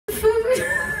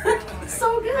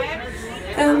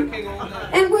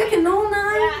and working all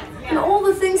night, and all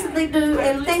the things that they do,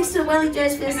 and thanks to Wellington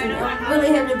Jazz Festival, I'm really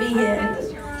happy to be here.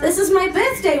 This is my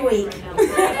birthday week.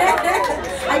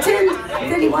 I turned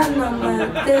 31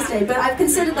 on Thursday, but I've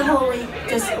considered the whole week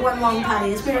just one long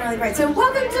party. It's been really great. So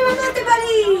welcome to my birthday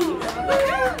party!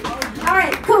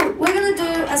 Alright, cool. We're going to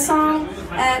do a song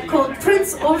called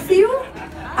Prince Orpheus.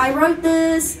 I wrote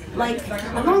this like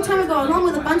a long time ago along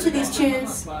with a bunch of these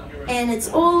tunes, and it's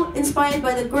all inspired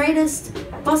by the greatest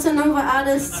bossa nova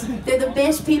artists. They're the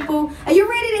best people. Are you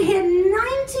ready to hear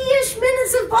 90-ish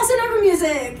minutes of bossa nova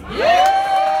music? Yay!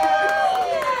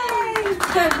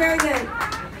 Good, very good.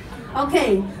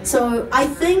 Okay, so I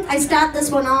think I start this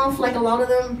one off like a lot of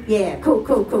them. Yeah, cool.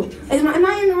 Am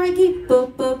I in the right key?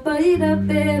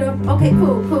 Okay,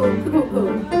 cool.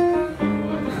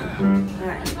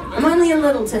 Alright, I'm only a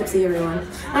little tipsy, everyone.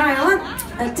 Alright, one,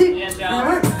 two,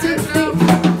 3.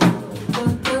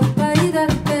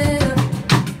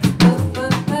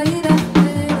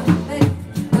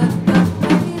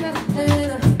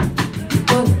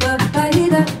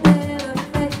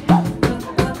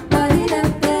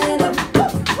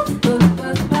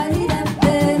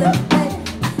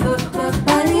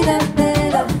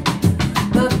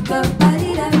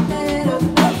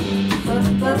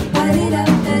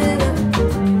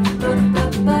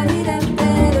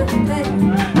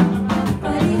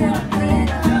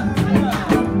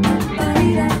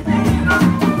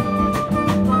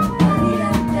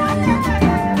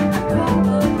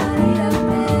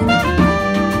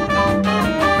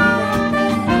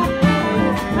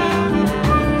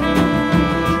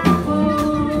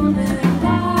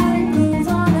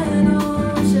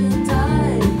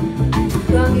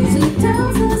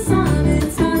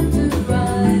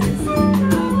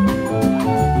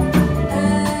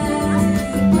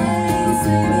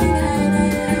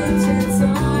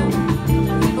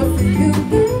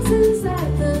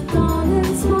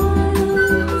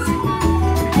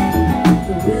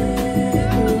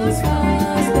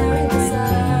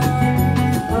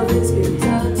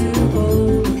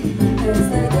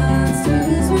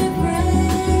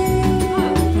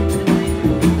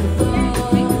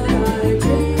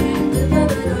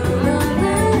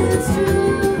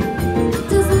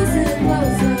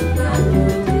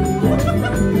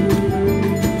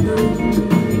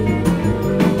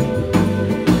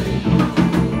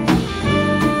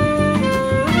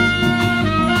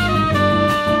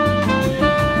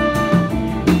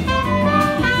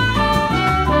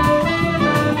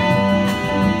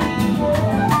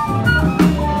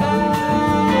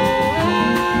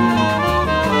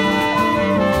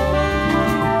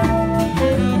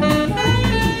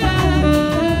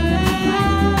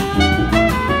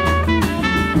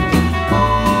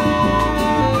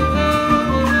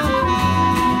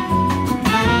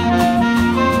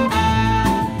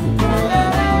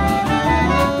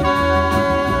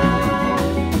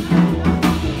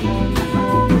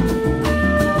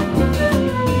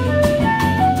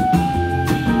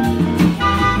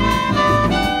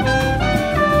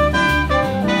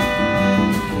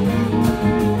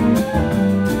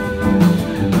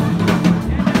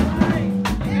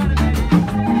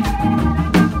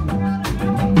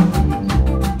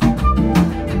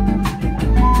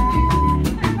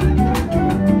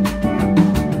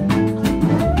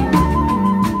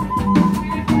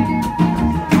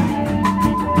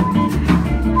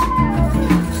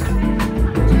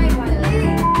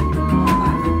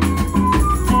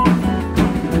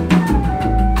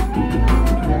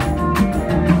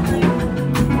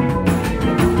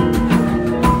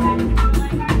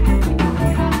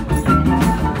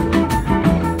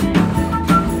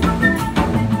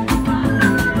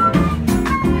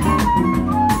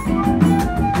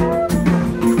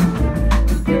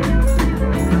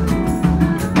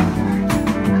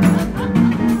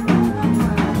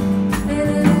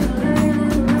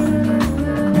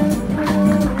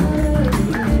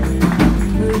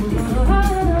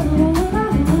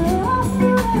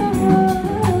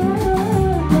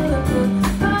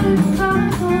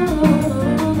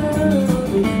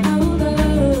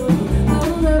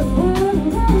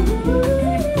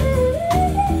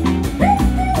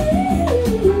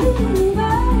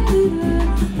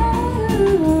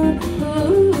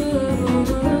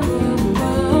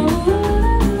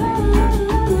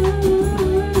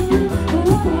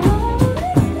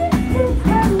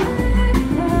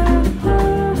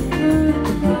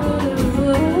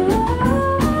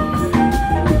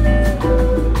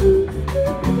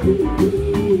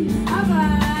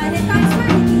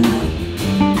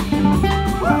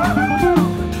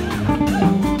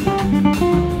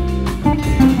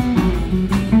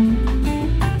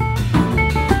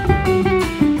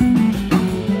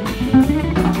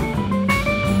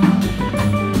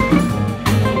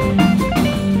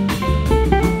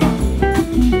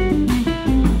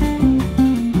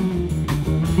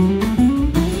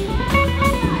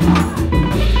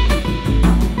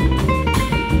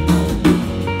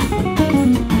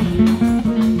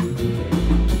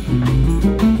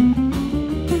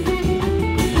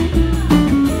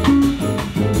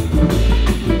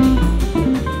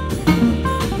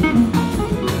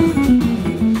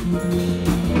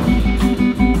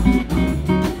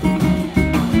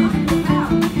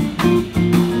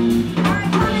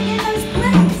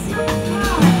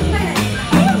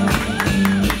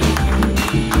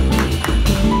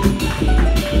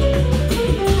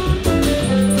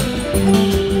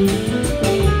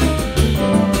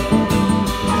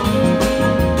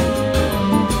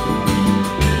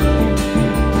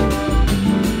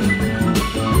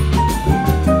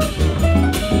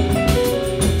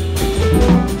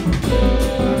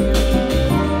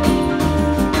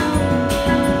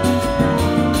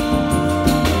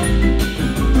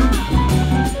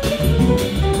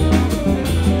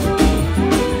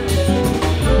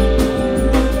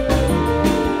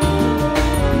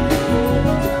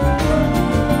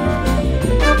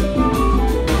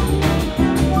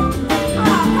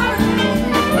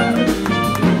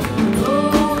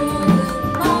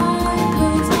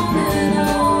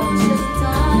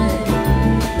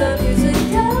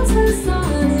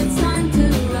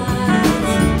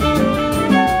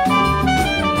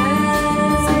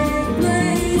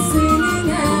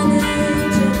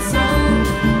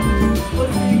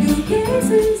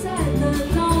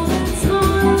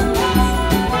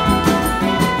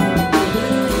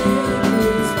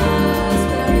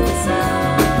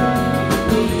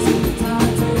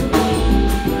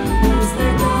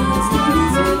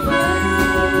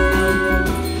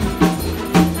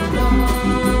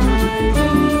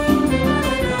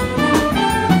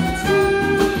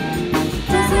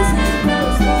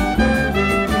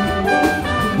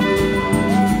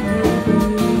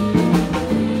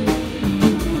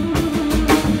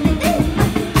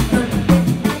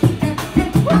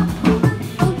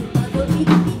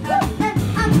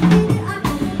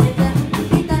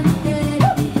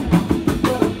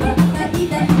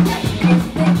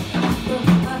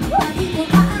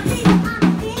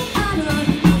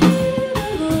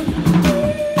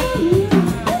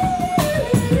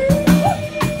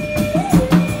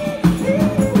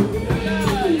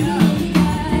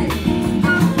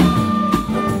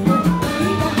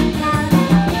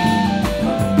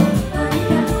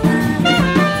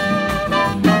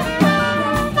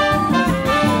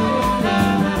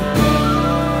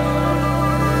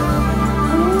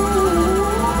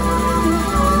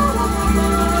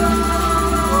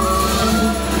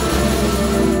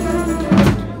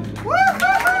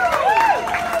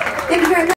 Thank you very much.